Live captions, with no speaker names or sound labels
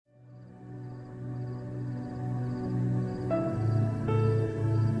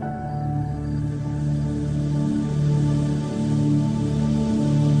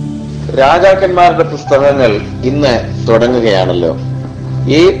രാജാക്കന്മാരുടെ പുസ്തകങ്ങൾ ഇന്ന് തുടങ്ങുകയാണല്ലോ.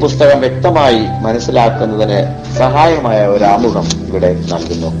 ഈ പുസ്തകം വ്യക്തമായി മനസ്സിലാക്കുന്നതിന് സഹായമായ ഒരു ആമുഖം ഇവിടെ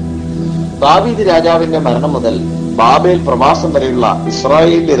നൽകുന്നു. ദാവീദ് രാജാവിന്റെ മരണം മുതൽ ബാബേൽ പ്രവാസം വരെയുള്ള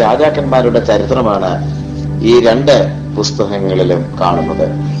ഇസ്രായേലിലെ രാജാക്കന്മാരുടെ ചരിത്രമാണ് ഈ രണ്ട് പുസ്തകങ്ങളിലും കാണുന്നത്.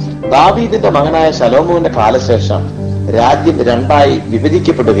 ദാവീദിന്റെ മകനായ ശലോമോന്റെ കാലശേഷം രാജ്യം രണ്ടായി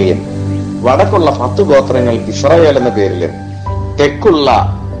വിഭജിക്കപ്പെടുകയും വടക്കുള്ള 10 ഗോത്രങ്ങൾ ഇസ്രായേൽ എന്ന പേരിലും തെക്കുള്ള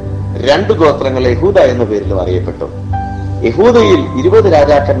 2 ഗോത്രങ്ങൾ യഹൂദ എന്ന പേരിലും അറിയപ്പെട്ടു. യഹൂദയിൽ 20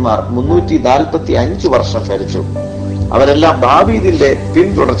 രാജാക്കന്മാർ 345 വർഷം ഭരിച്ചു. അവരെല്ലാം ദാവീദിന്റെ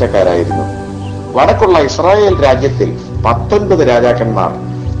പിന്തുടർച്ചക്കാരായിരുന്നു. വടക്കുള്ള ഇസ്രായേൽ രാജ്യത്തിൽ 19 രാജാക്കന്മാർ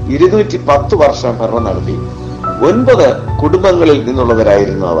 210 വർഷം ഭരണം നടത്തി. 9 കുടുംബങ്ങളിൽ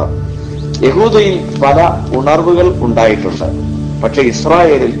നിന്നുള്ളവരായിരുന്നു അവർ. യഹൂദയിൽ പല ഉണർവുകൾ ഉണ്ടായിട്ടുണ്ട്, പക്ഷെ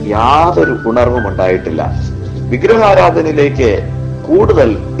ഇസ്രായേലിൽ യാതൊരു ഉണർവും ഉണ്ടായിട്ടില്ല. വിഗ്രഹാരാധനയിലേക്ക് കൂടുതൽ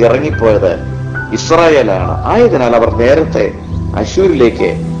ഇറങ്ങിപ്പോയത് ഇസ്രായേലാണ്. ആയതിനാൽ അവർ നേരത്തെ അശൂരിലേക്ക്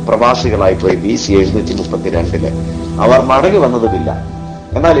പ്രവാസികളായി പോയി. BC 732 അവർ മടങ്ങി വന്നതുമില്ല.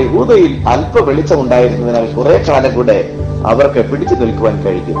 എന്നാൽ യഹൂദയിൽ അല്പ വെളിച്ചമുണ്ടായിരുന്നതിനാൽ കുറെ കാലം കൂടെ അവർക്ക് പിടിച്ചു നിൽക്കുവാൻ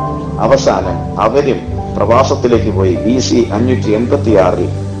കഴിഞ്ഞു. അവസാനം അവരും പ്രവാസത്തിലേക്ക് പോയി. BC 586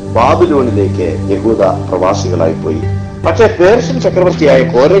 ബാബിലോണിലേക്ക് യഹൂദ പ്രവാസികളായി പോയി. പക്ഷെ പേർഷ്യൻ ചക്രവർത്തിയായ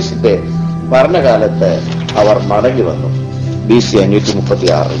കോരേശിന്റെ ഭരണകാലത്ത് അവർ മടങ്ങി വന്നു. BC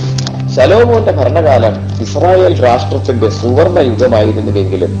 536 ശലോമോന്റെ ഭരണകാലം ഇസ്രായേൽ രാഷ്ട്രത്തിന്റെ സുവർണ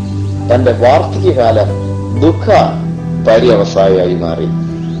യുഗമായിരുന്നുവെങ്കിലും തന്റെ വാർദ്ധക്യകാലം ദുഃഖ പര്യവസായി മാറി.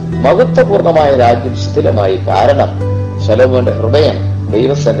 മഹത്വപൂർണമായ രാജ്യം ശിഥിലമായി. കാരണം ശലോമോന്റെ ഹൃദയം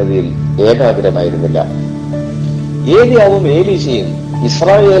ദൈവസന്നിധിയിൽ ഏകാഗ്രമായിരുന്നില്ല. ഏലിയാവും ഏലീശയും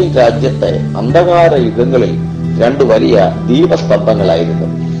ഇസ്രായേൽ രാജ്യത്തെ അന്ധകാര യുഗങ്ങളിൽ 2 വലിയ ദീപസ്തംഭങ്ങളായിരുന്നു.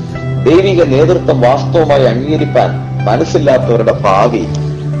 ദൈവിക നേതൃത്വം വാസ്തവമായി അംഗീകരിക്കാൻ മനസ്സില്ലാത്തവരുടെ ഭാവി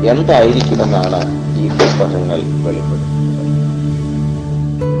എന്തായിരിക്കുമെന്നാണ് ഈ പുസ്തകങ്ങൾ വെളിപ്പെടുത്തുന്നത്.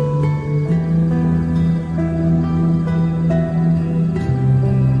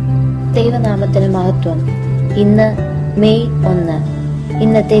 ദൈവനാമത്തിന് മഹത്വം. ഇന്ന് മെയ് 1.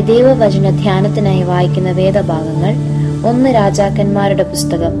 ഇന്നത്തെ ദൈവവചന ധ്യാനത്തിനായി വായിക്കുന്ന വേദഭാഗങ്ങൾ 1 രാജാക്കന്മാരുടെ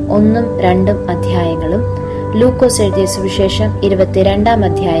പുസ്തകം 1ഉം 2ഉം അധ്യായങ്ങളും, ലൂക്കോസ് എഴുതിയ സുവിശേഷം 22-ാം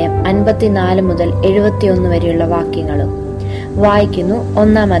അധ്യായം 54 മുതൽ 71 വരെയുള്ള വാക്യങ്ങളും. വായിക്കുന്നു.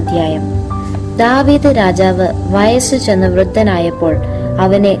 1-ാം അധ്യായം. ദാവീദ് രാജാവ് വയസ്സു ചെന്ന് വൃദ്ധനായപ്പോൾ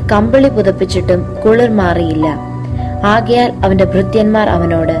അവനെ കമ്പിളി പുതപ്പിച്ചിട്ടും കുളിർ മാറിയില്ല. ആകയാൽ അവന്റെ ഭൃത്യന്മാർ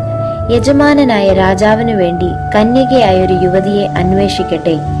അവനോട്, യജമാനനായ രാജാവിനു വേണ്ടി കന്യകയായ ഒരു യുവതിയെ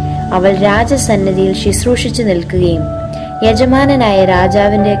അന്വേഷിക്കട്ടെ, അവൾ രാജസന്നിധിയിൽ ശുശ്രൂഷിച്ചു നിൽക്കുകയും യജമാനനായ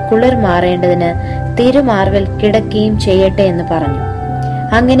രാജാവിന്റെ കുളിർ മാറേണ്ടതിന് തിരുമാർവിൽ കിടക്കുകയും ചെയ്യട്ടെ എന്ന് പറഞ്ഞു.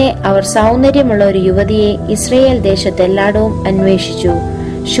 അങ്ങനെ അവർ സൗന്ദര്യമുള്ള ഒരു യുവതിയെ ഇസ്രയേൽ ദേശത്തെല്ലായിടവും അന്വേഷിച്ചു.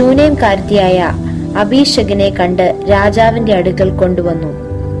 ശൂനേംകാരത്തിയായ അബീശഗിനെ കണ്ട് രാജാവിന്റെ അടുക്കൽ കൊണ്ടുവന്നു.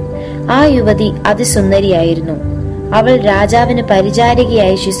 ആ യുവതി അതിസുന്ദരിയായിരുന്നു. അവൾ രാജാവിന്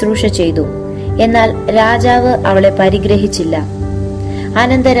പരിചാരികയായി ശുശ്രൂഷ ചെയ്തു. എന്നാൽ രാജാവ് അവളെ പരിഗ്രഹിച്ചില്ല.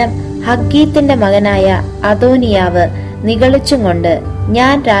 അനന്തരം ഹഗ്ഗീത്തിന്റെ മകനായ അദോനിയാവ് നിഗളിച്ചും കൊണ്ട്,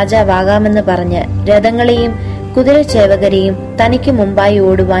 ഞാൻ രാജാവാകാമെന്ന് പറഞ്ഞ് രഥങ്ങളെയും കുതിരച്ചേവകരെയും തനിക്ക് മുമ്പായി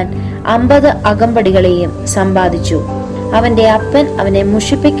ഓടുവാൻ 50 അകമ്പടികളെയും സമ്പാദിച്ചു. അവന്റെ അപ്പൻ അവനെ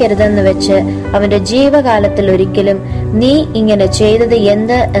മുഷിപ്പിക്കരുതെന്ന് വെച്ച് അവന്റെ ജീവകാലത്തിൽ ഒരിക്കലും നീ ഇങ്ങനെ ചെയ്തത്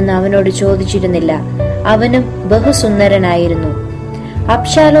എന്ത് എന്ന് അവനോട് ചോദിച്ചിരുന്നില്ല. അവനും ബഹുസുന്ദരനായിരുന്നു.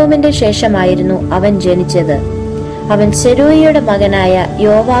 അബ്ശാലോമിന്റെ ശേഷമായിരുന്നു അവൻ ജനിച്ചത്. അവൻ സെരൂയയുടെ മകനായ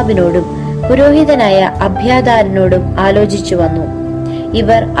യോവാബിനോടും പുരോഹിതനായ അബ്യാഥാരിനോടും ആലോചിച്ചു വന്നു.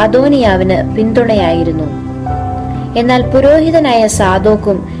 ഇവർ അദോനിയാവിന് പിന്തുണയായിരുന്നു. എന്നാൽ പുരോഹിതനായ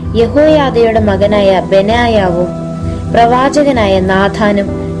സാദോക്കും യഹോയാദയുടെ മകനായ ബെനായാവും പ്രവാചകനായ നാഥാനും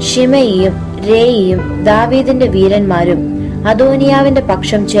ഷിമയിയും രേയിയും ദാവീദിന്റെ വീരന്മാരും അദോനിയാവിന്റെ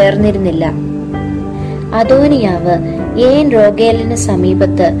പക്ഷം ചേർന്നിരുന്നില്ല. അദോനിയാവ് ഏൻ റോഗേലിന്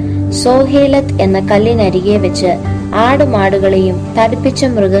സമീപത്ത് സോഹേലത്ത് എന്ന കല്ലിനരികെ വെച്ച് ആടുമാടുകളെയും തടിപ്പിച്ച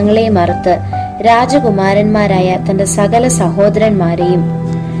മൃഗങ്ങളെയും അറുത്ത് രാജകുമാരന്മാരായ തന്റെ സകല സഹോദരന്മാരെയും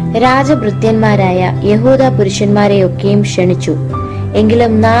രാജഭൃത്യന്മാരായ യഹൂദ പുരുഷന്മാരെയൊക്കെയും ക്ഷണിച്ചു.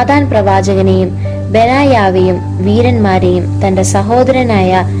 എങ്കിലും നാഥാൻ പ്രവാചകനെയും ബെനായാവെയും വീരന്മാരെയും തന്റെ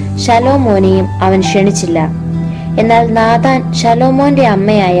സഹോദരനായ ശലോമോനെയും അവൻ ക്ഷണിച്ചില്ല. എന്നാൽ നാഥാൻ ശലോമോന്റെ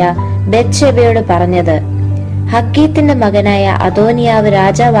അമ്മയായ ബത്ശേബയോട് പറഞ്ഞത്, ഹഗ്ഗീത്തിന്റെ മകനായ അദോനിയാവ്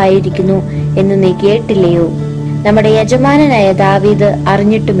രാജാവായിരിക്കുന്നു എന്ന് നീ കേട്ടില്ലയോ? നമ്മുടെ യജമാനനായ ദാവീദ്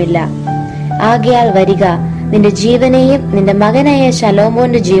അറിഞ്ഞിട്ടുമില്ല. ആകയാൽ വരിക, നിന്റെ ജീവനെയും നിന്റെ മകനായ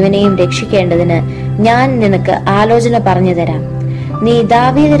ശലോമോന്റെ ജീവനെയും രക്ഷിക്കേണ്ടതിന് ഞാൻ നിനക്ക് ആലോചന പറഞ്ഞു തരാം. നീ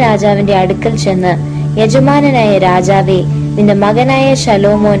ദാവീദ് രാജാവിന്റെ അടുക്കൽ ചെന്ന് യജമാനനായ രാജാവേ, നിന്റെ മകനായ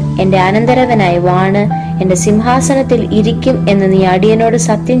ശലോമോൻ എന്റെ അനന്തരവനായി വാണ് എന്റെ സിംഹാസനത്തിൽ ഇരിക്കും എന്ന് നീ അടിയനോട്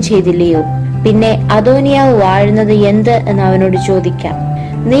സത്യം ചെയ്തില്ലയോ? പിന്നെ അദോനിയാവ് വാഴുന്നത് എന്ത് എന്ന് അവനോട് ചോദിക്കാം.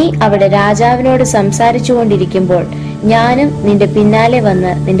 നീ അവിടെ രാജാവിനോട് സംസാരിച്ചു കൊണ്ടിരിക്കുമ്പോൾ ഞാനും നിന്റെ പിന്നാലെ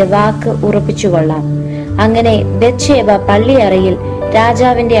വന്ന് നിന്റെ വാക്ക് ഉറപ്പിച്ചുകൊള്ളാം. അങ്ങനെ ബത്ശേബ പള്ളിയറയിൽ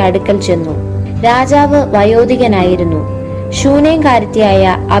രാജാവിന്റെ അടുക്കൽ ചെന്നു. രാജാവ് വയോധികനായിരുന്നു. ശൂനേംകാരത്തിയായ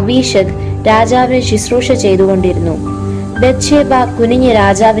അബീഷഗ് രാജാവിന് ശുശ്രൂഷ ചെയ്തുകൊണ്ടിരുന്നു. ബത്ശേബ കുനിഞ്ഞ്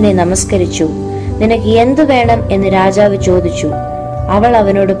രാജാവിനെ നമസ്കരിച്ചു. നിനക്ക് എന്തു വേണം എന്ന് രാജാവ് ചോദിച്ചു. അവൾ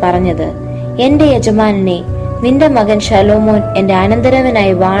അവനോട് പറഞ്ഞത്, എന്റെ യജമാനനെ, നിന്റെ മകൻ ശലോമോൻ എന്റെ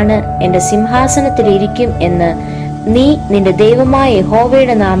അനന്തരവനായി വാണ് എന്റെ സിംഹാസനത്തിൽ ഇരിക്കും എന്ന് നീ നിന്റെ ദൈവമായ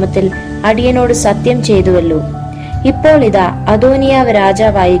യഹോവയുടെ നാമത്തിൽ അടിയനോട് സത്യം ചെയ്തുവല്ലോ. ഇപ്പോൾ ഇതാ അദോനിയാവ്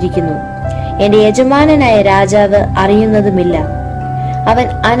രാജാവായിരിക്കുന്നു. എന്റെ യജമാനനായ രാജാവ് അറിയുന്നതുമില്ല. അവൻ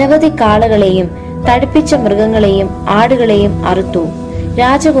അനവധി കാളകളെയും തടിപ്പിച്ച മൃഗങ്ങളെയും ആടുകളെയും അറുത്തു.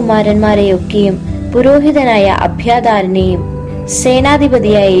 രാജകുമാരന്മാരെയൊക്കെയും പുരോഹിതനായ അഭ്യാതാരനെയും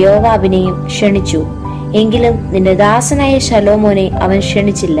സേനാധിപതിയായ യോവാബിനെയും ക്ഷണിച്ചു. എങ്കിലും നിന്റെ ദാസനായ ശലോമോനെ അവൻ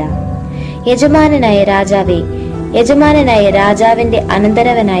ക്ഷണിച്ചില്ല. യജമാനനായ രാജാവേ, യജമാനനായ രാജാവിന്റെ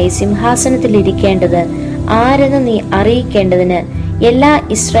അനന്തരവനായി സിംഹാസനത്തിൽ ഇരിക്കേണ്ടത് ആരെന്ന് നീ അറിയിക്കേണ്ടതിന് എല്ലാ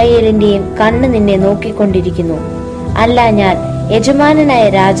ഇസ്രായേലിന്റെയും കണ്ണ് നിന്നെ നോക്കിക്കൊണ്ടിരിക്കുന്നു. അല്ല, ഞാൻ യജമാനനായ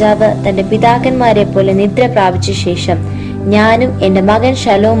രാജാവ് തന്റെ പിതാക്കന്മാരെ പോലെ നിദ്ര പ്രാപിച്ച ശേഷം ഞാനും എന്റെ മകൻ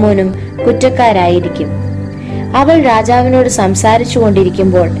ശലോമോനും കുറ്റക്കാരായിരിക്കും. അവൾ രാജാവിനോട് സംസാരിച്ചു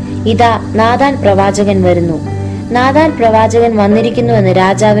കൊണ്ടിരിക്കുമ്പോൾ ഇതാ നാഥാൻ പ്രവാചകൻ വരുന്നു. നാഥാൻ പ്രവാചകൻ വന്നിരിക്കുന്നു എന്ന്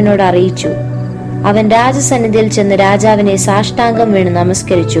രാജാവിനോട് അറിയിച്ചു. അവൻ രാജസന്നിധിയിൽ ചെന്ന് രാജാവിനെ സാഷ്ടാംഗം വീണ്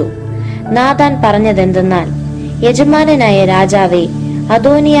നമസ്കരിച്ചു. നാഥാൻ പറഞ്ഞതെന്തെന്നാൽ, യജമാനനായ രാജാവേ,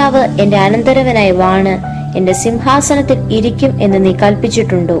 അദോനിയാവ് എന്റെ അനന്തരവനായി വാണ് എന്റെ സിംഹാസനത്തിൽ ഇരിക്കും എന്ന് നീ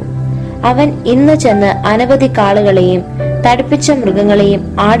കൽപ്പിച്ചിട്ടുണ്ടോ? അവൻ ഇന്ന് ചെന്ന് അനവധി കാളുകളെയും തടിപ്പിച്ച മൃഗങ്ങളെയും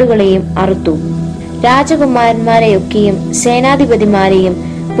ആടുകളെയും അറുത്തു. രാജകുമാരന്മാരെയൊക്കെയും സേനാധിപതിമാരെയും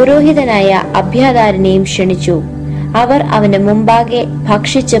പുരോഹിതനായ അഭ്യാതാരനെയും ക്ഷണിച്ചു. അവർ അവന്റെ മുമ്പാകെ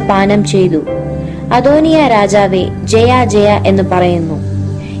ഭക്ഷിച്ച് പാനം ചെയ്തു. അദോനിയ രാജാവേ, ജയ ജയ എന്ന് പറയുന്നു.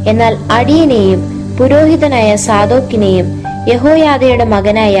 എന്നാൽ അടിയനെയും പുരോഹിതനായ സാദോക്കിനെയും യഹോയാദയുടെ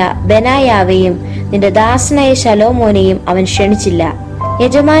മകനായ ബെനായാവെയും നിന്റെ ദാസനായ ശലോമോനെയും അവൻ ക്ഷണിച്ചില്ല.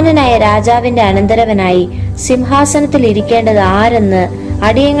 യജമാനനായ രാജാവിന്റെ അനന്തരവനായി സിംഹാസനത്തിൽ ഇരിക്കേണ്ടത് ആരെന്ന്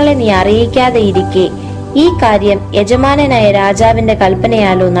അടിയങ്ങളെ നീ അറിയിക്കാതെ ഇരിക്കെ ഈ കാര്യം യജമാനനായ രാജാവിന്റെ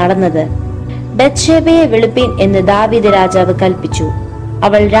കൽപ്പനയാലോ നടന്നത്. ബത്ശേബയെ വിളിപ്പീൻ എന്ന് ദാവീദ് രാജാവ് കൽപ്പിച്ചു.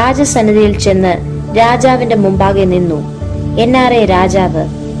 അവൾ രാജസന്നിധിയിൽ ചെന്ന് രാജാവിന്റെ മുമ്പാകെ നിന്നു. എന്നാറേ രാജാവ്,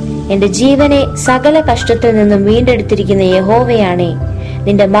 എന്റെ ജീവനെ സകല കഷ്ടത്തിൽ നിന്നും വീണ്ടെടുത്തിരിക്കുന്ന യഹോവയാണേ,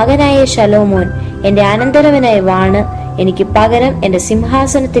 നിന്റെ മകനായ ശലോമോൻ എന്റെ അനന്തരവനായി വാണ് എനിക്ക് പകരം എന്റെ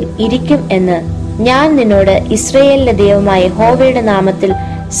സിംഹാസനത്തിൽ ഇരിക്കും എന്ന് ഞാൻ നിന്നോട് ഇസ്രയേലിന്റെ ദൈവമായ യഹോവയുടെ നാമത്തിൽ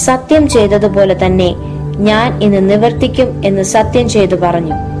സത്യം ചെയ്തതുപോലെ തന്നെ ഞാൻ ഇന്ന് നിവർത്തിക്കും എന്ന് സത്യം ചെയ്തു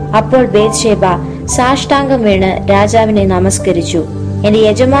പറഞ്ഞു. അപ്പോൾ ബേത്ശേബ സാഷ്ടാംഗം വീണ് രാജാവിനെ നമസ്കരിച്ചു. എന്റെ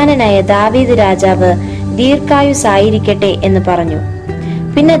യജമാനനായ ദാവീദ് രാജാവ് ദീർഘായുസായിരിക്കട്ടെ എന്ന് പറഞ്ഞു.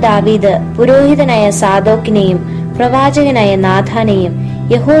 പിന്നെ ദാവീദ് പുരോഹിതനായ സാദോക്കിനെയും പ്രവാചകനായ നാഥാനെയും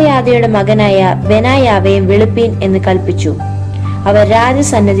യഹോയാദയുടെ മകനായ ബെനായാവെയും വിളിപ്പീൻ എന്ന് കൽപ്പിച്ചു. അവർ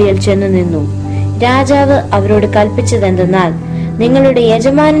രാജസന്നിധിയിൽ ചെന്നു നിന്നു. രാജാവ് അവരോട് കൽപ്പിച്ചതെന്തെന്നാൽ, നിങ്ങളുടെ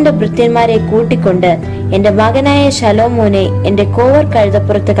യജമാനന്റെ ഭൃത്യന്മാരെ കൂട്ടിക്കൊണ്ട് എന്റെ മകനായ ശലോമോനെ എന്റെ കോവർ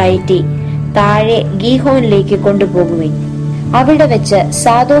കഴുതപ്പുറത്ത് കയറ്റി താഴെ ഗീഹോനിലേക്ക് കൊണ്ടുപോകുവിൻ. അവിടെ വെച്ച്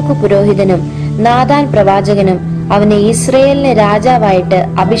സാദോക്ക് പുരോഹിതനും നാഥാൻ പ്രവാചകനും അവനെ ഇസ്രയേലിന് രാജാവായിട്ട്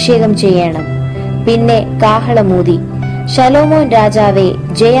അഭിഷേകം ചെയ്യണം. പിന്നെ കാഹളമൂതി ശലോമോൻ രാജാവേ,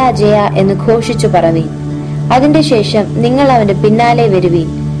 ജയ ജയ എന്ന് ഘോഷിച്ചു പറവീൻ. അതിന്റെ ശേഷം നിങ്ങൾ അവന്റെ പിന്നാലെ വരുവീൻ.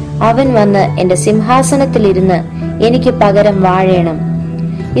 അവൻ വന്ന് എന്റെ സിംഹാസനത്തിലിരുന്ന് എനിക്ക് പകരം വാഴേണം.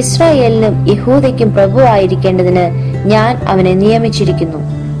 ഇസ്രായേലിനും യഹൂദയ്ക്കും പ്രഭുവായിരിക്കേണ്ടതിന് ഞാൻ അവനെ നിയമിച്ചിരിക്കുന്നു.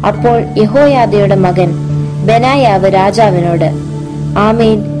 അപ്പോൾ യഹോയാദയുടെ മകൻ ബെനായാവ് രാജാവിനോട്,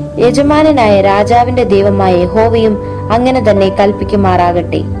 ആമേൻ, യജമാനനായ രാജാവിന്റെ ദൈവമായ യഹോവയും അങ്ങനെ തന്നെ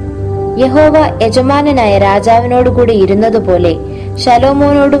കൽപ്പിക്കുമാറാകട്ടെ. യഹോവ യജമാനനായ രാജാവിനോടുകൂടി ഇരുന്നതുപോലെ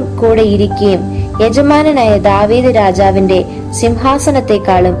ശലോമോനോടും കൂടെ ഇരിക്കുകയും യജമാനനായ ദാവീദ് രാജാവിന്റെ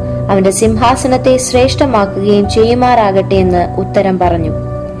സിംഹാസനത്തെക്കാളും അവന്റെ സിംഹാസനത്തെ ശ്രേഷ്ഠമാക്കുകയും ചെയ്യുമാറാകട്ടെ എന്ന് ഉത്തരം പറഞ്ഞു.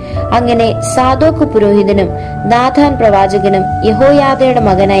 അങ്ങനെ സാദോക്ക് പുരോഹിതനും നാഥാൻ പ്രവാചകനും യഹോയാദയുടെ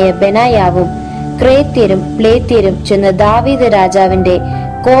മകനായ ബെനായാവും ക്രേത്യരും പ്ലേത്യരും ചെന്ന് ദാവീദ് രാജാവിന്റെ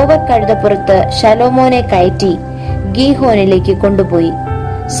കോവർ കഴുതപ്പുറത്ത് ശലോമോനെ കയറ്റി ഗീഹോനിലേക്ക് കൊണ്ടുപോയി.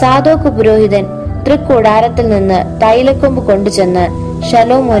 സാദോക്ക് പുരോഹിതൻ തൃക്കൂടാരത്തിൽ നിന്ന് തൈലക്കൊമ്പ് കൊണ്ടുചെന്ന്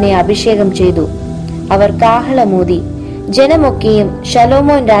ശലോമോനെ അഭിഷേകം ചെയ്തു. അവർ കാഹളമൂതി ജനമൊക്കെയും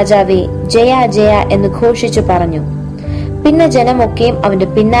ശലോമോൻ രാജാവേ ജയ ജയ എന്ന് ഘോഷിച്ചു പറഞ്ഞു. പിന്നെ ജനമൊക്കെയും അവന്റെ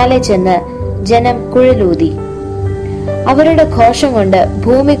പിന്നാലെ ചെന്ന് ജനം കുഴലൂതി. അവരുടെ ഘോഷം കൊണ്ട്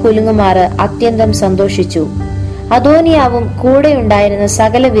ഭൂമി കുലുങ്ങുമാറ് അത്യന്തം സന്തോഷിച്ചു. അദോനിയാവും കൂടെയുണ്ടായിരുന്ന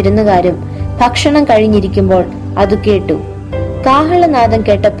സകല വിരുന്നുകാരും ഭക്ഷണം കഴിഞ്ഞിരിക്കുമ്പോൾ അത് കേട്ടു. കാഹളനാദം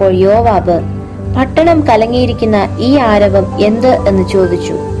കേട്ടപ്പോൾ യോവാബ്, പട്ടണം കലങ്ങിയിരിക്കുന്ന ഈ ആരവം എന്ത് എന്ന്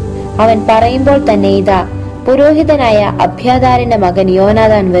ചോദിച്ചു. അവൻ പറയുമ്പോൾ തന്നെ ഇതാ പുരോഹിതനായ അബ്യാഥാരിന്റെ മകൻ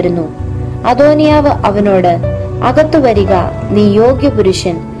യോനാഥാൻ വരുന്നു. അദോനിയാവ് അവനോട്, അകത്തു വരിക, നീ യോഗ്യ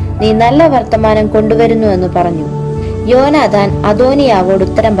പുരുഷൻ, നീ നല്ല വർത്തമാനം കൊണ്ടുവരുന്നു എന്ന് പറഞ്ഞു. യോനാഥാൻ അദോനിയാവോട്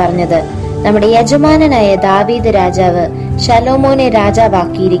ഉത്തരം പറഞ്ഞത്, നമ്മുടെ യജമാനനായ ദാവീദ് രാജാവ് ശലോമോനെ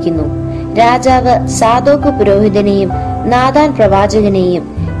രാജാവാക്കിയിരിക്കുന്നു. രാജാവ് സാദോക്ക് പുരോഹിതനെയും നാഥാൻ പ്രവാചകനെയും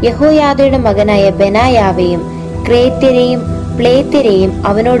യഹോയാദയുടെ മകനായ ബെനായാവെയും ക്രേത്യരെയും പ്ലേത്യരെയും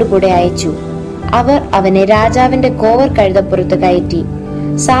അവനോട് കൂടെ അയച്ചു. അവർ അവനെ രാജാവിന്റെ കോവർ കഴുതപ്പുറത്ത് കയറ്റി.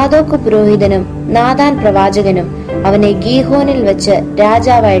 സാദോക്ക് പുരോഹിതനും നാഥാൻ പ്രവാചകനും അവനെ ഗീഹോനിൽ വെച്ച്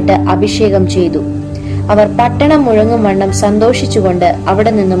രാജാവായിട്ട് അഭിഷേകം ചെയ്തു. അവർ പട്ടണം മുഴങ്ങും വണ്ണം സന്തോഷിച്ചുകൊണ്ട്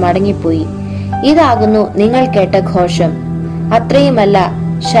അവിടെ നിന്ന് മടങ്ങിപ്പോയി. ഇതാകുന്നു നിങ്ങൾ കേട്ട ഘോഷം. അത്രയുമല്ല,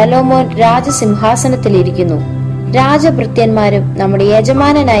 ശലോമോൻ രാജസിംഹാസനത്തിലിരിക്കുന്നു. രാജഭൃത്യന്മാരും നമ്മുടെ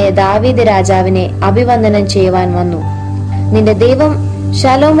യജമാനനായ ദാവീദ് രാജാവിനെ അഭിവന്ദനം ചെയ്യുവാൻ വന്നു. നിന്റെ ദൈവം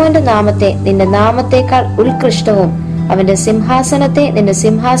ശലോമോന്റെ നാമത്തെ നിന്റെ നാമത്തേക്കാൾ ഉത്കൃഷ്ടവും അവന്റെ സിംഹാസനത്തെ നിന്റെ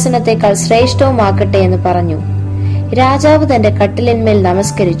സിംഹാസനത്തെക്കാൾ ശ്രേഷ്ഠവുമാക്കട്ടെ എന്ന് പറഞ്ഞു. രാജാവ് തന്റെ കട്ടിലിന്മേൽ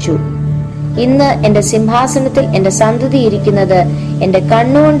നമസ്കരിച്ചു. ഇന്ന് എന്റെ സിംഹാസനത്തിൽ എന്റെ സന്തതി ഇരിക്കുന്നത് എന്റെ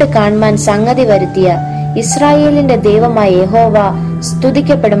കണ്ണുകൊണ്ട് കാണുവാൻ സംഗതി വരുത്തിയ ഇസ്രായേലിന്റെ ദൈവമായ യഹോവ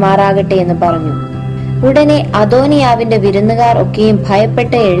സ്തുതിക്കപ്പെടുമാറാകട്ടെ എന്ന് പറഞ്ഞു. ഉടനെ അദോനിയാവിന്റെ വിരുന്നുകാർ ഒക്കെയും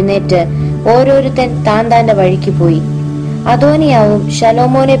ഭയപ്പെട്ട് എഴുന്നേറ്റ് ഓരോരുത്തൻ താൻ താന്റെ വഴിക്ക് പോയി. അദോനിയാവും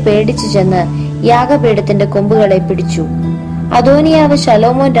ശലോമോനെ പേടിച്ചു ചെന്ന് യാഗപീഠത്തിന്റെ കൊമ്പുകളെ പിടിച്ചു. അദോനിയാവ്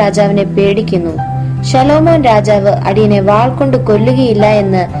ശലോമോൻ രാജാവിനെ പേടിക്കുന്നു. ശലോമോൻ രാജാവ് അടിയനെ വാൾ കൊണ്ട് കൊല്ലുകയില്ല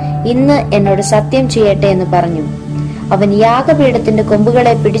എന്ന് ഇന്ന് എന്നോട് സത്യം ചെയ്യട്ടെ എന്ന് പറഞ്ഞു. അവൻ യാഗപീഠത്തിന്റെ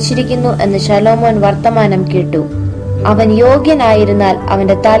കൊമ്പുകളെ പിടിച്ചിരിക്കുന്നു എന്ന് ശലോമോൻ വർത്തമാനം കേട്ടു. അവൻ യോഗ്യനായിരുന്നാൽ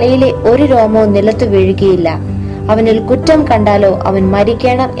അവന്റെ തലയിലെ ഒരു രോമവും നിലത്തു വീഴുകയില്ല. അവനിൽ കുറ്റം കണ്ടാലോ അവൻ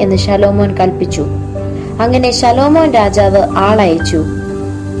മരിക്കണം എന്ന് ശലോമോൻ കൽപ്പിച്ചു. അങ്ങനെ ശലോമോൻ രാജാവ് ആളയച്ചു.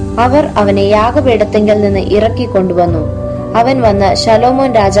 അവർ അവനെ യാഗപീഠത്തിങ്കൽ നിന്ന് ഇറക്കി കൊണ്ടുവന്നു. അവൻ വന്ന് ശലോമോൻ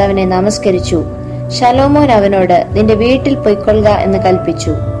രാജാവിനെ നമസ്കരിച്ചു. ശലോമോൻ അവനോട്, നിന്റെ വീട്ടിൽ പൊയ്ക്കൊള്ളുക എന്ന്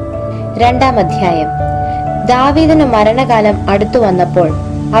കൽപ്പിച്ചു. 2-ാം അധ്യായം. ദാവീദിന് മരണകാലം അടുത്തു വന്നപ്പോൾ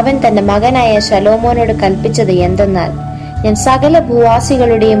അവൻ തന്റെ മകനായ ശലോമോനോട് കൽപ്പിച്ചത് എന്തെന്നാൽ, ഞാൻ സകല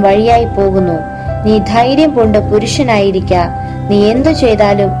ഭൂവാസികളുടെയും വഴിയായി പോകുന്നു. നീ ധൈര്യം കൊണ്ട് പുരുഷനായിരിക്ക. നീ എന്തു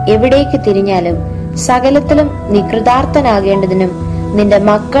ചെയ്താലും എവിടേക്ക് തിരിഞ്ഞാലും സകലത്തിലും നീ കൃതാർത്ഥനാകേണ്ടതിനും നിന്റെ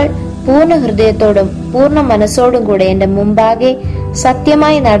മക്കൾ പൂർണ്ണ ഹൃദയത്തോടും പൂർണ്ണ മനസ്സോടും കൂടെ എന്റെ മുമ്പാകെ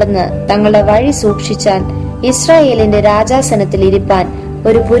സത്യമായി നടന്ന് തങ്ങളുടെ വഴി സൂക്ഷിച്ചാൽ ഇസ്രായേലിന്റെ രാജാസനത്തിൽ ഇരിപ്പാൻ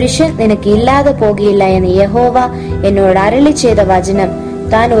ഒരു പുരുഷൻ നിനക്ക് ഇല്ലാതെ പോകില്ല എന്ന് യഹോവ എന്നോട് അരുളി ചെയ്ത വചനം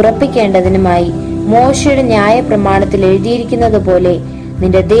താൻ ഉറപ്പിക്കേണ്ടതിനുമായി മോശയുടെ ന്യായ പ്രമാണത്തിൽ എഴുതിയിരിക്കുന്നത് പോലെ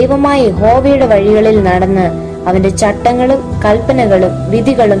നിന്റെ ദൈവമായ യഹോവയുടെ വഴികളിൽ നടന്ന് അവന്റെ ചട്ടങ്ങളും കൽപ്പനകളും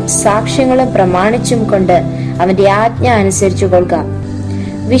വിധികളും സാക്ഷ്യങ്ങളും പ്രമാണിച്ചും കൊണ്ട് അവന്റെ ആജ്ഞ അനുസരിച്ചു കൊള്ളുക.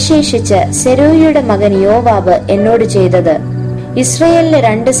 വിശേഷിച്ച് സെരൂയയുടെ മകൻ യോവാബ് എന്നോട് ചെയ്തത് ഇസ്രയേലിലെ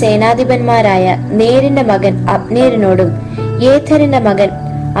 2 സേനാധിപന്മാരായ നേരിന്റെ മകൻ അബ്നേരിനോടും യേഥരിന്റെ മകൻ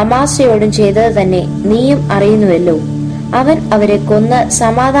അമാസയോടും ചെയ്തത് തന്നെ നീയും അറിയുന്നുവല്ലോ. അവൻ അവരെ കൊന്ന്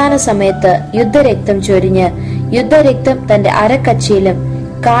സമാധാന സമയത്ത് യുദ്ധരക്തം ചൊരിഞ്ഞ് യുദ്ധരക്തം തന്റെ അരക്കച്ചിയിലും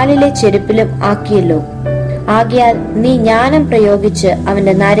കാലിലെ ചെരുപ്പിലും ആക്കിയല്ലോ. ആകയാൽ നീ ജ്ഞാനം പ്രയോഗിച്ച്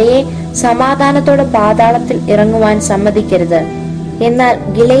അവന്റെ നരയെ സമാധാനത്തോടെ പാതാളത്തിൽ ഇറങ്ങുവാൻ സമ്മതിക്കരുത്. എന്നാൽ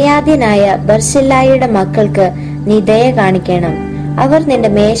ഗിലെയാദ്യനായ ബർസില്ലായിയുടെ മക്കൾക്ക് നീ ദയ കാണിക്കണം. അവർ നിന്റെ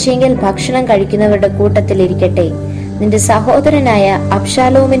മേശയെങ്കിൽ ഭക്ഷണം കഴിക്കുന്നവരുടെ കൂട്ടത്തിൽ ഇരിക്കട്ടെ. നിന്റെ സഹോദരനായ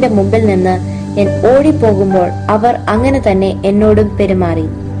അബ്ശാലോമിന്റെ മുമ്പിൽ നിന്ന് ഞാൻ ഓടിപ്പോകുമ്പോൾ അവർ അങ്ങനെ തന്നെ എന്നോടും പെരുമാറി.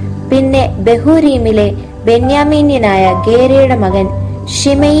 പിന്നെ ബഹൂരീമിലെ ബെന്യാമീന്യനായ ഗേരയുടെ മകൻ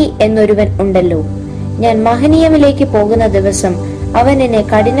ഷിമയി എന്നൊരുവൻ ഉണ്ടല്ലോ. ഞാൻ മഹനീയമിലേക്ക് പോകുന്ന ദിവസം അവൻ എന്നെ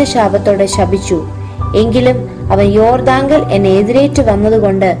കഠിന ശാപത്തോടെ ശപിച്ചു. എങ്കിലും അവൻ യോർദാങ്കൽ എന്നെ എതിരേറ്റു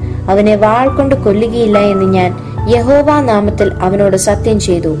വന്നതുകൊണ്ട് അവനെ വാൾ കൊണ്ട് കൊല്ലുകയില്ല എന്ന് ഞാൻ യഹോവ നാമത്തിൽ അവനോട് സത്യം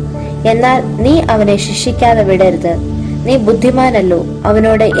ചെയ്തു. എന്നാൽ നീ അവനെ ശിക്ഷിക്കാതെ വിടരുത്. നീ ബുദ്ധിമാനല്ലോ.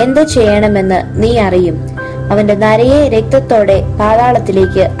 അവനോട് എന്ത് ചെയ്യണമെന്ന് നീ അറിയും. അവന്റെ നരയെ രക്തത്തോടെ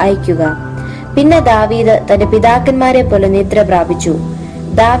പാതാളത്തിലേക്ക് അയക്കുക. പിന്നെ ദാവീദ് തന്റെ പിതാക്കന്മാരെ പോലെ നിദ്ര പ്രാപിച്ചു.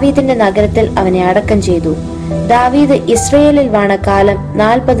 ദാവീദിന്റെ നഗരത്തിൽ അവനെ അടക്കം ചെയ്തു. ദാവീദ് ഇസ്രയേലിൽ വാണ കാലം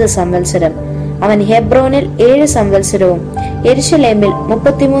 40 സംവത്സരം. അവൻ ഹെബ്രോനിൽ 7 സംവത്സരവും യെരുശലേമിൽ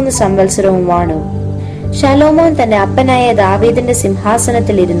 33 സംവത്സരവും വാണു. ശലോമോൻ തന്റെ അപ്പനായ ദാവീദിന്റെ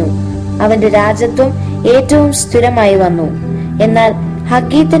സിംഹാസനത്തിലിരുന്നു. അവന്റെ രാജത്വം ഏറ്റവും സ്ഥിരമായി വന്നു. എന്നാൽ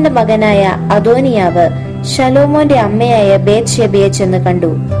ഹഗ്ഗീത്തിന്റെ മകനായ അദോനിയാവ് ശലോമോന്റെ അമ്മയായ ബേത്ശേബയെ ചെന്ന്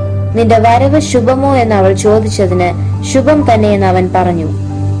കണ്ടു. നിന്റെ വരവ് ശുഭമോ എന്ന് അവൾ ചോദിച്ചതിന് ശുഭം തന്നെ എന്ന് അവൻ പറഞ്ഞു.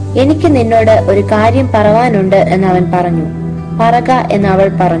 എനിക്ക് നിന്നോട് ഒരു കാര്യം പറവാനുണ്ട് എന്ന് അവൻ പറഞ്ഞു. പറക എന്ന് അവൾ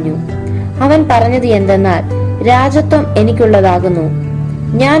പറഞ്ഞു. അവൻ പറഞ്ഞത് എന്തെന്നാൽ, രാജത്വം എനിക്കുള്ളതാകുന്നു.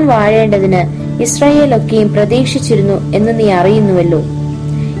 ഞാൻ വാഴേണ്ടതിന് ഇസ്രായേലൊക്കെയും പ്രതീക്ഷിച്ചിരുന്നു എന്ന് നീ അറിയുന്നുവല്ലോ.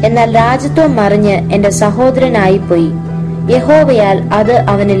 എന്നാൽ രാജത്വം മറിഞ്ഞ് എന്റെ സഹോദരനായിപ്പോയി. യഹോവയാൽ അത്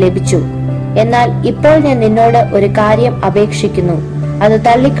അവന് ലഭിച്ചു. എന്നാൽ ഇപ്പോൾ ഞാൻ നിന്നോട് ഒരു കാര്യം അപേക്ഷിക്കുന്നു, അത്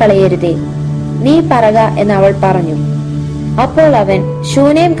തള്ളിക്കളയരുതേ. നീ പറക എന്ന് അവൾ പറഞ്ഞു. അപ്പോൾ അവൻ,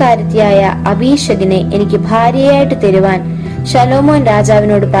 ശൂനേംകാരത്തിയായ അബീശഗിനെ എനിക്ക് ഭാര്യയായിട്ട് തരുവാൻ ശലോമോൻ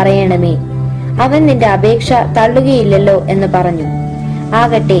രാജാവിനോട് പറയണമേ. അവൻ നിന്റെ അപേക്ഷ തള്ളുകയില്ലല്ലോ എന്ന് പറഞ്ഞു.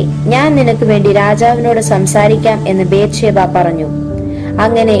 ആകട്ടെ, ഞാൻ നിനക്ക് വേണ്ടി രാജാവിനോട് സംസാരിക്കാം എന്ന് ബേത്ശേബ പറഞ്ഞു.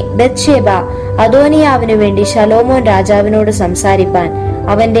 അങ്ങനെ ബത്ശേബ അദോനിയാവിനു വേണ്ടി ശലോമോൻ രാജാവിനോട് സംസാരിപ്പാൻ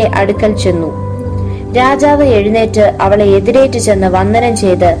അവന്റെ അടുക്കൽ ചെന്നു. രാജാവ് എഴുന്നേറ്റ് അവളെ എതിരേറ്റ് ചെന്ന് വന്ദനം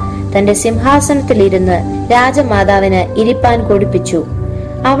ചെയ്ത് തന്റെ സിംഹാസനത്തിലിരുന്ന് രാജമാതാവിന് ഇരിപ്പാൻ കൊടുപ്പിച്ചു.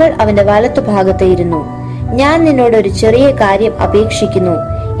 അവൾ അവന്റെ വലത്തുഭാഗത്ത് ഇരുന്നു. ഞാൻ നിന്നോട് ഒരു ചെറിയ കാര്യം അപേക്ഷിക്കുന്നു,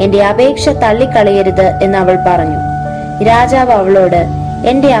 എന്റെ അപേക്ഷ തള്ളിക്കളയരുത് എന്ന് അവൾ പറഞ്ഞു. രാജാവ് അവളോട്,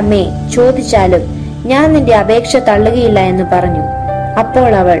 എന്റെ അമ്മേ, ചോദിച്ചാലും ഞാൻ നിന്റെ അപേക്ഷ തള്ളുകയില്ല എന്ന് പറഞ്ഞു.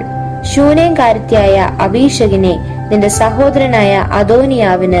 അപ്പോൾ അവൾ, ശൂനേംകാരത്തിയായ അബീശഗിനെ നിന്റെ സഹോദരനായ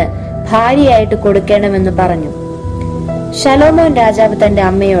അദോനിയാവിന് ഭാര്യയായിട്ട് കൊടുക്കണമെന്ന് പറഞ്ഞു. ശലോമോൻ രാജാവ് തന്റെ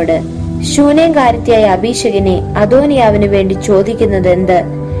അമ്മയോട്, ശൂനേംകാരത്തിയായ അബീശഗിനെ അദോനിയാവിന് വേണ്ടി ചോദിക്കുന്നത് എന്ത്?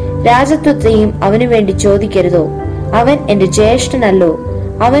 രാജത്വത്തെയും അവനു വേണ്ടി ചോദിക്കരുതോ? അവൻ എന്റെ ജ്യേഷ്ഠനല്ലോ.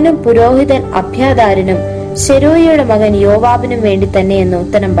 അവനും പുരോഹിതൻ അഭ്യാതാരനും സെരൂയയുടെ മകൻ യോവാബിനും വേണ്ടി തന്നെ എന്ന്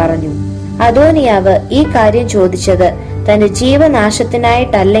ഉത്തരം പറഞ്ഞു. അദോനിയാവ് ഈ കാര്യം ചോദിച്ചത് തന്റെ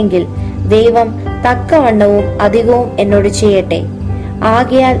ജീവനാശത്തിനായിട്ടല്ലെങ്കിൽ ദൈവം തക്കവണ്ണവും അധികവും എന്നോട് ചെയ്യട്ടെ.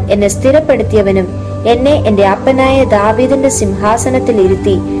 ആകയാൽ എന്നെ സ്ഥിരപ്പെടുത്തിയവനും എന്നെ എന്റെ അപ്പനായ ദാവീദിന്റെ സിംഹാസനത്തിൽ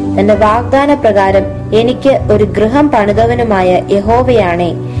ഇരുത്തി തന്റെ വാഗ്ദാന പ്രകാരം എനിക്ക് ഒരു ഗൃഹം പണിതവനുമായ യഹോവയാണേ,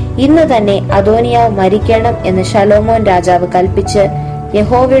 ഇന്ന് തന്നെ അദോനിയാവ് മരിക്കണം എന്ന് ശലോമോൻ രാജാവ് കൽപ്പിച്ച്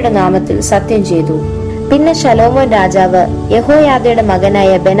യഹോവയുടെ നാമത്തിൽ സത്യം ചെയ്തു. പിന്നെ ശലോമോൻ രാജാവ് യഹോയാദയുടെ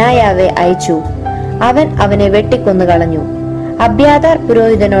മകനായ ബെനായാവെ അയച്ചു. അവൻ അവനെ വെട്ടിക്കൊന്നു കളഞ്ഞു. അബ്യാഥാർ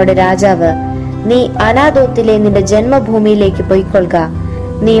പുരോഹിതനോട് രാജാവ്, നീ അനാഥോത്തിലെ നിന്റെ ജന്മഭൂമിയിലേക്ക് പൊയ്ക്കൊള്ളുക.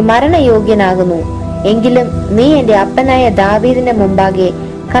 നീ മരണയോഗ്യനാകുന്നു. എങ്കിലും നീ എന്റെ അപ്പനായ ദാവീദിന്റെ മുമ്പാകെ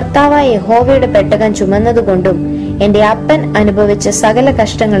കർത്താവായ യഹോവയുടെ പെട്ടകം ചുമന്നതുകൊണ്ടും എന്റെ അപ്പൻ അനുഭവിച്ച സകല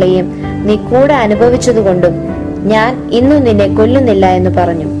കഷ്ടങ്ങളെയും നീ കൂടെ അനുഭവിച്ചതുകൊണ്ടും ഞാൻ ഇന്നു നിന്നെ കൊല്ലുന്നില്ല എന്ന്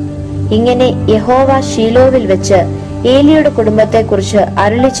പറഞ്ഞു. ഇങ്ങനെ യഹോവ ശീലോവിൽ വെച്ച് ഏലിയുടെ കുടുംബത്തെക്കുറിച്ച്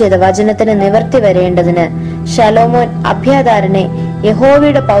അരുളി ചെയ്ത വചനത്തിന് നിവർത്തി വരേണ്ടതിന് ശലോമോൻ അഭ്യാതാരനെ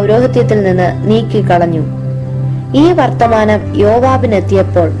യഹോവയുടെ പൗരോഹിത്യത്തിൽ നിന്ന് നീക്കിക്കളഞ്ഞു. ഈ വർത്തമാനം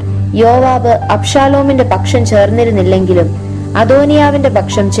യോവാബിനെത്തിയപ്പോൾ യോവാബ് അബ്ശാലോമിന്റെ പക്ഷം ചേർന്നിരുന്നില്ലെങ്കിലും അദോനിയാവിന്റെ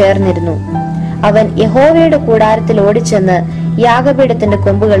പക്ഷം ചേർന്നിരുന്നു. അവൻ യഹോവയുടെ കൂടാരത്തിൽ ഓടിച്ചെന്ന് യാഗപീഠത്തിന്റെ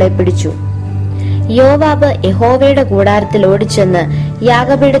കൊമ്പുകളെ പിടിച്ചു. യോവാബ് യഹോവയുടെ കൂടാരത്തിൽ ഓടിച്ചെന്ന്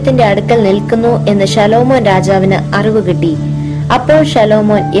യാഗപീഠത്തിന്റെ അടുക്കൽ നിൽക്കുന്നു എന്ന് ശലോമോൻ രാജാവിന് അറിവ് കിട്ടി. അപ്പോൾ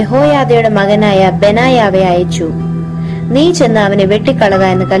ശലോമോൻ യഹോയാദയുടെ മകനായ ബെനായാവെ അയച്ചു. നീ ചെന്ന് അവനെ വെട്ടിക്കളക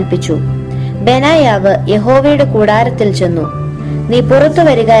എന്ന് കൽപ്പിച്ചു. ബെനായാവ് യഹോവയുടെ കൂടാരത്തിൽ ചെന്നു. നീ പുറത്തു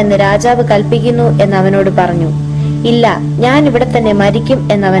വരിക എന്ന് രാജാവ് കൽപ്പിക്കുന്നു എന്ന് അവനോട് പറഞ്ഞു. ഇല്ല, ഞാൻ ഇവിടെ തന്നെ മരിക്കും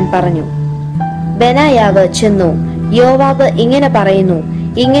എന്നവൻ പറഞ്ഞു. ബെനായാവ് ചെന്നു. യോവാബ് ഇങ്ങനെ പറയുന്നു,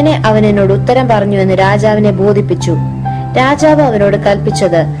 ഇങ്ങനെ അവൻ എന്നോട് ഉത്തരം പറഞ്ഞു എന്ന് രാജാവിനെ ബോധിപ്പിച്ചു. രാജാവ് അവനോട്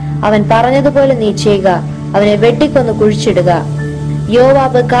കൽപ്പിച്ചത്, അവൻ പറഞ്ഞതുപോലെ നീ ചെയ്യുക, അവനെ വെട്ടിക്കൊന്ന് കുഴിച്ചിടുക.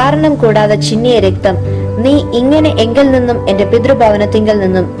 യോവാബ് കാരണം കൂടാതെ ചിന്നിയ രക്തം നീ ഇങ്ങനെ എങ്കിൽ നിന്നും എന്റെ പിതൃഭവനത്തിങ്കൽ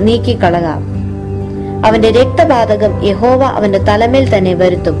നിന്നും നീക്കിക്കളക. അവന്റെ രക്തപാതകം യഹോവ അവന്റെ തലമേൽ തന്നെ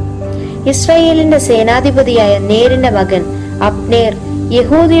വരുത്തും. ഇസ്രായേലിന്റെ സേനാധിപതിയായ നേരിന്റെ മകൻ അബ്നേർ,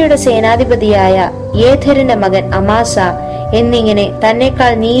 യഹൂദിയുടെ സേനാധിപതിയായ യേഥരിന്റെ മകൻ അമാസ എന്നിങ്ങനെ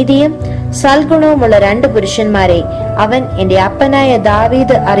തന്നെക്കാൾ നീതിയും സൽഗുണവുമുള്ള 2 പുരുഷന്മാരെ അവൻ എന്റെ അപ്പനായ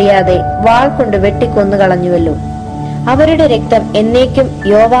ദാവീദ് അറിയാതെ വാൾ കൊണ്ട് വെട്ടിക്കൊന്നു കളഞ്ഞുവല്ലോ. അവരുടെ രക്തം എന്നേക്കും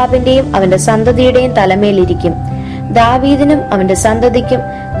യോവാബിന്റെയും അവന്റെ സന്തതിയുടെയും തലമേലിരിക്കും. ദാവീദിനും അവന്റെ സന്തതിക്കും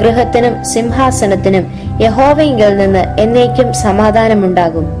ഗൃഹത്തിനും സിംഹാസനത്തിനും യഹോവയിങ്കൽ നിന്ന് എന്നേക്കും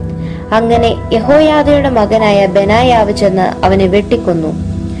സമാധാനമുണ്ടാകും. അങ്ങനെ യഹോയാദയുടെ മകനായ ബെനായാവ് ചെന്ന് അവനെ വെട്ടിക്കൊന്നു.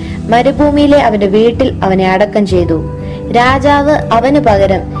 മരുഭൂമിയിലെ അവന്റെ വീട്ടിൽ അവനെ അടക്കം ചെയ്തു. രാജാവ് അവന്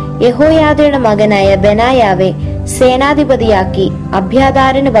പകരം യഹോയാദയുടെ മകനായ ബെനായാവെ സേനാധിപതിയാക്കി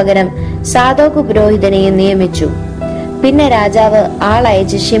അഭ്യാതാരന് പകരം സാദോക്ക് പുരോഹിതനെയും നിയമിച്ചു. പിന്നെ രാജാവ്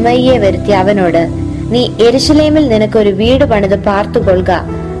ആളയച്ച് ശിമയിയെ വരുത്തി അവനോട്, നീ യെരുശലേമിൽ നിനക്കൊരു വീട് പണിത് പാർത്തുകൊള്ളുക,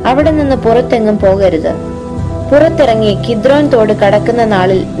 അവിടെ നിന്ന് പുറത്തെങ്ങും പോകരുത്. പുറത്തിറങ്ങി കിദ്രോൻ തോട് കടക്കുന്ന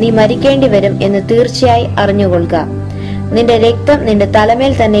നാളിൽ നീ മരിക്കേണ്ടി വരും എന്ന് തീർച്ചയായി അറിഞ്ഞുകൊള്ളുക. നിന്റെ രക്തം നിന്റെ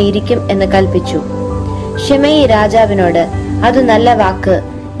തലമേൽ തന്നെ ഇരിക്കും എന്ന് കൽപ്പിച്ചു. ശിമെയി രാജാവിനോട്, അത് നല്ല വാക്ക്,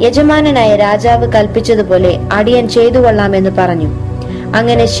 യജമാനനായ രാജാവ് കൽപ്പിച്ചതുപോലെ അടിയൻ ചെയ്തു കൊള്ളാമെന്ന് പറഞ്ഞു.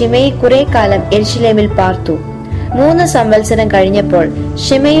 അങ്ങനെ ശിമെയി കുറെ കാലം യെരുശലേമിൽ പാർത്തു. 3 സംവത്സരം കഴിഞ്ഞപ്പോൾ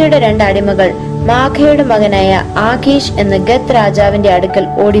ശിമെയിയുടെ 2 അടിമകൾ മാഖയുടെ മകനായ ആഖീഷ് എന്ന ഗത്ത് രാജാവിന്റെ അടുക്കൽ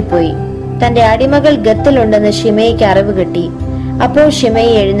ഓടിപ്പോയി. തന്റെ അടിമകൾ ഗത്തിലുണ്ടെന്ന് ശിമെയിക്ക് അറിവ് കിട്ടി. അപ്പോൾ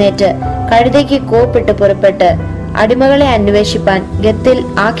ശിമെയി എഴുന്നേറ്റ് കഴുതയ്ക്ക് കോപ്പിട്ട് പുറപ്പെട്ട് അടിമകളെ അന്വേഷിപ്പാൻ ഗത്തിൽ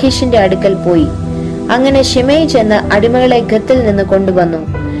ആഖീഷിന്റെ അടുക്കൽ പോയി. അങ്ങനെ ശിമെയി ചെന്ന് അടിമകളെ ഗത്തിൽ നിന്ന് കൊണ്ടുവന്നു.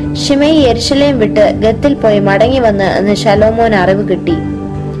 ശിമെയി യെരുശലേം വിട്ട് ഗത്തിൽ പോയി മടങ്ങി വന്ന് എന്ന് ശലോമോൻ അറിവ് കിട്ടി.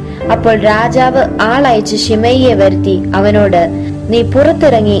 അപ്പോൾ രാജാവ് ആളയച്ച് ശിമെയിയെ വരുത്തി അവനോട്, നീ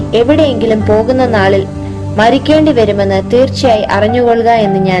പുറത്തിറങ്ങി എവിടെയെങ്കിലും പോകുന്ന നാളിൽ മരിക്കേണ്ടി വരുമെന്ന് തീർച്ചയായി അറിഞ്ഞുകൊള്ളുക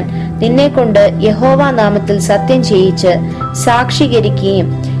എന്ന് ഞാൻ നിന്നെ കൊണ്ട് യഹോവ നാമത്തിൽ സത്യം ചെയ്യിച്ച് സാക്ഷീകരിക്കുകയും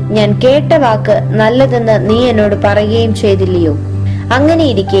ഞാൻ കേട്ട വാക്ക് നല്ലതെന്ന് നീ എന്നോട് പറയുകയും ചെയ്തില്ലയോ?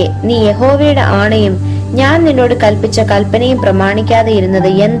 അങ്ങനെയിരിക്കെ നീ യഹോവയുടെ ആണയും ഞാൻ നിന്നോട് കൽപ്പിച്ച കൽപ്പനയും പ്രമാണിക്കാതെ ഇരുന്നത്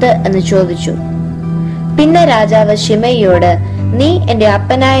എന്ത് എന്ന് ചോദിച്ചു. പിന്നെ രാജാവ് ശിമെയിയോട്, നീ എന്റെ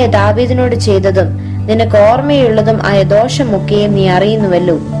അപ്പനായ ദാവീദിനോട് ചെയ്തതും നിനക്ക് ഓർമ്മയുള്ളതും ആയ ദോഷമൊക്കെയും നീ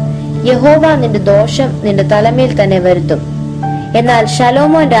അറിയുന്നുവല്ലോ. യഹോവ നിന്റെ ദോഷം നിന്റെ തലമേൽ തന്നെ വരുത്തും. എന്നാൽ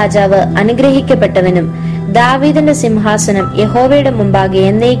ശലോമോൻ രാജാവ് അനുഗ്രഹിക്കപ്പെട്ടവനും ദാവീദിന്റെ സിംഹാസനം യഹോവയുടെ മുമ്പാകെ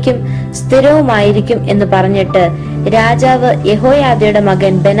എന്നേക്കും സ്ഥിരവുമായിരിക്കും എന്ന് പറഞ്ഞിട്ട് രാജാവ് യഹോയാദയുടെ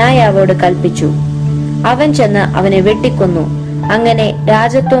മകൻ ബെനായാവോട് കൽപ്പിച്ചു. അവൻ ചെന്ന് അവനെ വെട്ടിക്കൊന്നു. അങ്ങനെ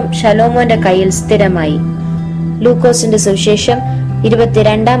രാജത്വം ശലോമോന്റെ കയ്യിൽ സ്ഥിരമായി. ലൂക്കോസിന്റെ സുവിശേഷം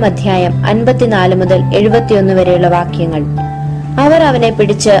 22-ാം അധ്യായം 54 മുതൽ 71 വരെയുള്ള വാക്യങ്ങൾ. അവർ അവനെ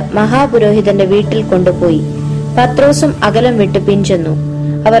പിടിച്ച് മഹാപുരോഹിതന്റെ വീട്ടിൽ കൊണ്ടുപോയി. പത്രോസും അകലം വിട്ട് പിൻചെന്നു.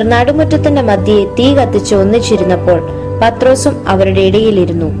 അവർ നടുമുറ്റത്തിന്റെ മധ്യേ തീ കത്തിച്ച് ഒന്നിച്ചിരുന്നപ്പോൾ പത്രോസും അവരുടെ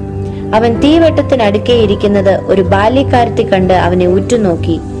ഇടയിലിരുന്നു. അവൻ തീവെട്ടത്തിനടുക്കെ ഇരിക്കുന്നത് ഒരു ബാല്യക്കാരത്തി കണ്ട് അവനെ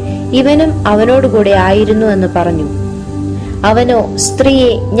ഉറ്റുനോക്കി. ഇവനും അവനോടുകൂടെ ആയിരുന്നു എന്ന് പറഞ്ഞു. അവനോ,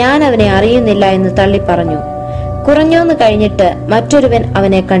 സ്ത്രീയെ, ഞാൻ അവനെ അറിയുന്നില്ല എന്ന് തള്ളി പറഞ്ഞു. കുറഞ്ഞോന്ന് കഴിഞ്ഞിട്ട് മറ്റൊരുവൻ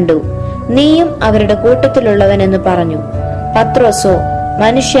അവനെ കണ്ടു. നീയും അവരുടെ കൂട്ടത്തിലുള്ളവൻ എന്ന് പറഞ്ഞു. പത്രോസോ,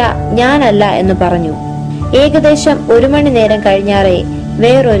 മനുഷ്യ, ഞാനല്ല എന്ന് പറഞ്ഞു. ഏകദേശം 1 മണി നേരം കഴിഞ്ഞാറേ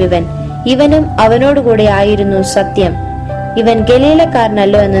വേറൊരുവൻ, ഇവനും അവനോടുകൂടെ ആയിരുന്നു, സത്യം, ഇവൻ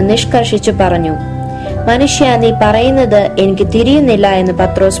ഗലീലക്കാരനല്ലോ എന്ന് നിഷ്കർഷിച്ചു പറഞ്ഞു. മനുഷ്യ, നീ പറയുന്നത് എനിക്ക് തിരിയുന്നില്ല എന്ന്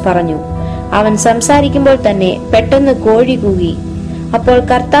പത്രോസ് പറഞ്ഞു. അവൻ സംസാരിക്കുമ്പോൾ തന്നെ പെട്ടെന്ന് കോഴി കൂകി. അപ്പോൾ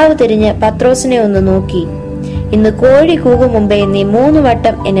കർത്താവ് തിരിഞ്ഞ് പത്രോസിനെ ഒന്ന് നോക്കി. ഇന്ന് കോഴി കൂകും മുമ്പേ നീ 3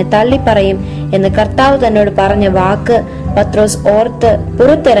 വട്ടം എന്നെ തള്ളിപ്പറയും എന്ന് കർത്താവ് തന്നോട് പറഞ്ഞ വാക്ക് പത്രോസ് ഓർത്ത്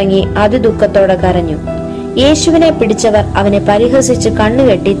പുറത്തിറങ്ങി അതിദുഃഖത്തോടെ കരഞ്ഞു. യേശുവിനെ പിടിച്ചവർ അവനെ പരിഹസിച്ച്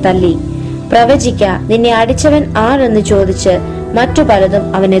കണ്ണുകെട്ടി തല്ലി. പ്രവചിക്ക, നിന്നെ അടിച്ചവൻ ആരെന്ന് ചോദിച്ച് മറ്റു പലതും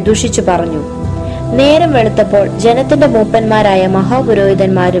അവനെ ദുഷിച്ചു പറഞ്ഞു. നേരം വെളുത്തപ്പോൾ ജനത്തിന്റെ മൂപ്പന്മാരായ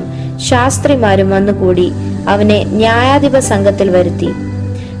മഹാപുരോഹിതന്മാരും ശാസ്ത്രിമാരും വന്നുകൂടി അവനെ ന്യായാധിപ സംഘത്തിൽ വരുത്തി.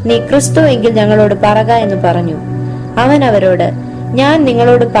 നീ ക്രിസ്തു എങ്കിൽ ഞങ്ങളോട് പറക എന്ന് പറഞ്ഞു. അവൻ അവരോട്, ഞാൻ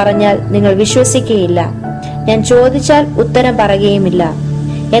നിങ്ങളോട് പറഞ്ഞാൽ നിങ്ങൾ വിശ്വസിക്കുകയില്ല, ഞാൻ ചോദിച്ചാൽ ഉത്തരം പറയുകയുമില്ല.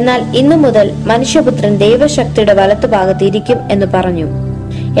 എന്നാൽ ഇന്നു മുതൽ മനുഷ്യപുത്രൻ ദൈവശക്തിയുടെ വലത്തുഭാഗത്ത് ഇരിക്കും എന്ന് പറഞ്ഞു.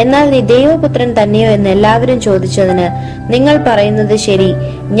 എന്നാൽ നീ ദൈവപുത്രൻ തന്നെയോ എന്ന് എല്ലാവരും ചോദിച്ചതിന്, നിങ്ങൾ പറയുന്നത് ശരി,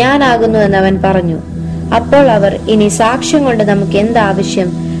 ഞാനാകുന്നു എന്നവൻ പറഞ്ഞു. അപ്പോൾ അവർ, ഇനി സാക്ഷ്യം കൊണ്ട് നമുക്ക്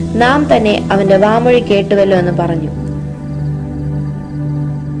എന്താവശ്യം, നാം തന്നെ അവന്റെ വാമൊഴി കേട്ടുവല്ലോ എന്ന് പറഞ്ഞു.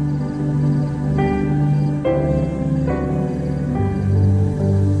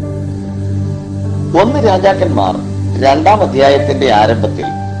 ഒന്ന് രാജാക്കന്മാർ 2-ാം അധ്യായത്തിന്റെ ആരംഭത്തിൽ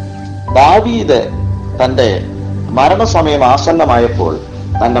ദാവീദ് തന്റെ മരണസമയം ആസന്നമായപ്പോൾ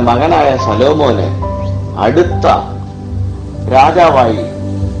തന്റെ മകനായ ശലോമോന് അടുത്ത രാജാവായി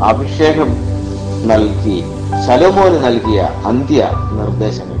അഭിഷേകം നൽകി ശലോമോന് നൽകിയ അന്ത്യ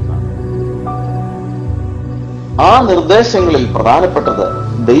നിർദ്ദേശങ്ങളാണ്. ആ നിർദ്ദേശങ്ങളിൽ പ്രധാനപ്പെട്ടത്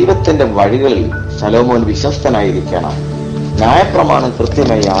ദൈവത്തിന്റെ വഴികളിൽ ശലോമോൻ വിശ്വസ്തനായിരിക്കണം, ന്യായപ്രമാണം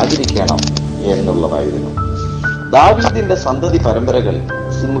കൃത്യമായി ആചരിക്കണം എന്നുള്ളതായിരുന്നു. ദാവീദിന്റെ സന്തതി പരമ്പരകൾ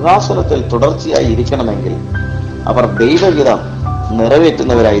സിംഹാസനത്തിൽ തുടർച്ചയായി ഇരിക്കണമെങ്കിൽ അവർ ദൈവഹിതം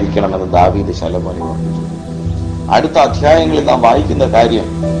നിറവേറ്റുന്നവരായിരിക്കണമെന്ന് ദാവീദ് ശലോമോനെ ഓർമ്മിച്ചു. അടുത്ത അധ്യായങ്ങളിൽ നാം വായിക്കുന്ന കാര്യം,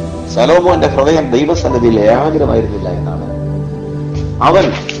 ശലോമോന്റെ ഹൃദയം ദൈവസന്നിധിയിൽ ഏകാഗ്രമായിരുന്നില്ല എന്നാണ്. അവൻ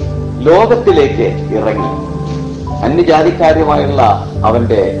ലോകത്തിലേക്ക് ഇറങ്ങി. അന്യജാതിക്കാരുമായുള്ള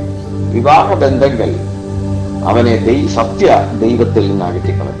അവന്റെ വിവാഹ ബന്ധങ്ങൾ അവനെ സത്യ ദൈവത്തിൽ നിന്ന്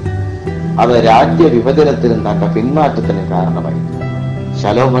അകറ്റിക്കളഞ്ഞു. അത് രാജ്യ വിഭജനത്തിനും തന്റെ പിന്മാറ്റത്തിനും കാരണമായി.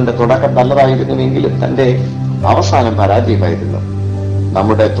 ശലോമോന്റെ തുടക്കം നല്ലതായിരുന്നുവെങ്കിലും തന്റെ അവസാനം പരാജയമായിരുന്നു.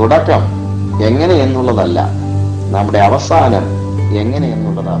 നമ്മുടെ തുടക്കം എങ്ങനെയെന്നുള്ളതല്ല, നമ്മുടെ അവസാനം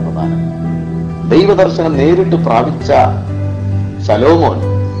എങ്ങനെയെന്നുള്ളതാണ് പ്രധാനം. ദൈവദർശനം നേരിട്ട് പ്രാപിച്ച ശലോമോൻ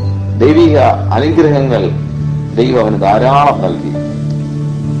ദൈവിക അനുഗ്രഹങ്ങൾ ദൈവം അവന് ധാരാളം നൽകി.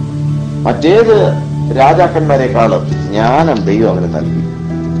 മറ്റേത് രാജാക്കന്മാരെക്കാളും ജ്ഞാനം ദൈവം അവന് നൽകി.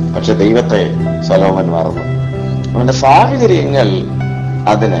 പക്ഷെ ദൈവത്തെ ശലോമോൻ മറന്നു. അവന്റെ സാഹചര്യങ്ങൾ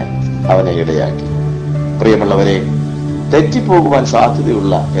അതിന് അവനെ ഇടയാക്കി. പ്രിയമുള്ളവരെ, തെറ്റിപ്പോകുവാൻ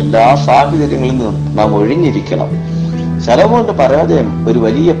സാധ്യതയുള്ള എല്ലാ സാഹചര്യങ്ങളിൽ നിന്നും നാം ഒഴിഞ്ഞിരിക്കണം. ശലോമോന്റെ പരാജയം ഒരു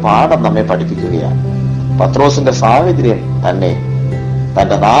വലിയ പാഠം നമ്മെ പഠിപ്പിക്കുകയാണ്. പത്രോസിന്റെ സാഹചര്യം തന്നെ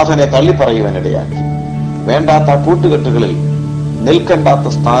തന്റെ നാഥനെ തള്ളിപ്പറയുവാനിടയാക്കി. വേണ്ടാത്ത കൂട്ടുകെട്ടുകളിൽ, നിൽക്കേണ്ടാത്ത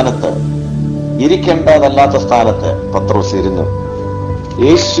സ്ഥാനത്ത്, ഇരിക്കേണ്ടതല്ലാത്ത സ്ഥാനത്ത് പത്രോസ് ഇരുന്നു.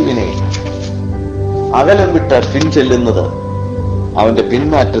 യേശുവിനെ അകലം വിട്ട് പിൻചെല്ലുന്നത് അവന്റെ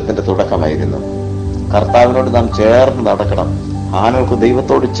പിന്മാറ്റത്തിന്റെ തുടക്കമായിരുന്നു. കർത്താവിനോട് നാം ചേർന്ന് നടക്കണം. ആനകൾക്ക്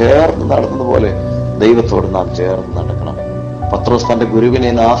ദൈവത്തോട് ചേർന്ന് നടന്നതുപോലെ ദൈവത്തോട് നാം ചേർന്ന് നടക്കണം. പത്രോസ് തന്റെ ഗുരുവിനെ,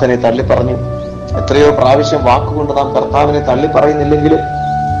 നാഥനെ തള്ളിപ്പറഞ്ഞു. എത്രയോ പ്രാവശ്യം വാക്കുകൊണ്ട് നാം കർത്താവിനെ തള്ളിപ്പറയുന്നില്ലെങ്കിലും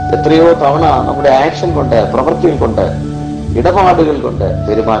എത്രയോ തവണ നമ്മുടെ ആക്ഷൻ കൊണ്ട്, പ്രവൃത്തികൾ കൊണ്ട്, ഇടപാടുകൾ കൊണ്ട്,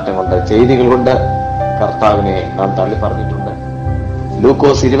 പെരുമാറ്റം കൊണ്ട്, ചെയ്തികൾ കൊണ്ട് കർത്താവിനെ നാം തള്ളിപ്പറഞ്ഞിട്ടുണ്ട്.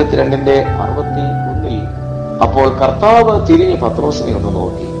 ലൂക്കോസ് 22:61 അപ്പോൾ കർത്താവ് തിരിഞ്ഞ് പത്രോസിനെ ഒന്ന്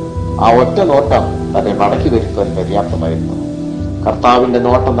നോക്കി. ആ ഒറ്റ നോട്ടം തന്നെ മടക്കി വരുത്താൻ പര്യാപ്തമായിരുന്നു. കർത്താവിന്റെ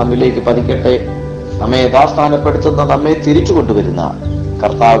നോട്ടം നമ്മിലേക്ക് പതിക്കട്ടെ. നമ്മെ യഥാസ്ഥാനപ്പെടുത്തുന്ന, നമ്മെ തിരിച്ചു കൊണ്ടുവരുന്ന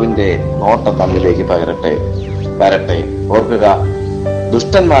കർത്താവിന്റെ നോട്ടം നമ്മിലേക്ക് വരട്ടെ. ഓർക്കുക,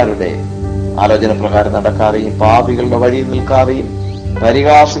 ദുഷ്ടന്മാരുടെ ആലോചന പ്രകാരം നടക്കാതെയും, പാപികളുടെ വഴിയിൽ നിൽക്കാതെയും,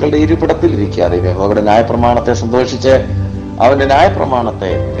 പരിഹാസികളുടെ ഇരിപ്പിടത്തിൽ ഇരിക്കാതെയും യഹോവയുടെ ന്യായപ്രമാണത്തെ സന്തോഷിച്ച് അവന്റെ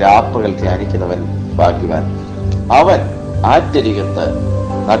ന്യായപ്രമാണത്തെ രാപ്പകൽ ധ്യാനിക്കുന്നവൻ ഭാഗ്യവാൻ. അവൻ ആറ്റരികത്ത്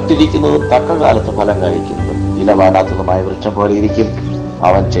നട്ടിരിക്കുന്നതും തക്ക കാലത്ത് ഫലം കഴിക്കുന്നതും ഇലവാടാത്തതുമായ വൃക്ഷം പോലെ ഇരിക്കും.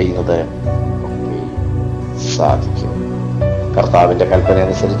 അവൻ ചെയ്യുന്നത് സാധിക്കും. കർത്താവിന്റെ കൽപ്പന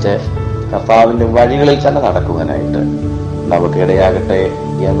അനുസരിച്ച് കർത്താവിന്റെ വഴികളിൽ തന്നെ നടക്കുവാനായിട്ട് നമുക്ക് ഇടയാകട്ടെ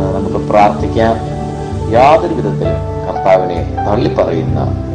എന്ന് നമുക്ക് പ്രാർത്ഥിക്കാം. യാതൊരു വിധത്തിലും കർത്താവിനെ തള്ളിപ്പറയുന്ന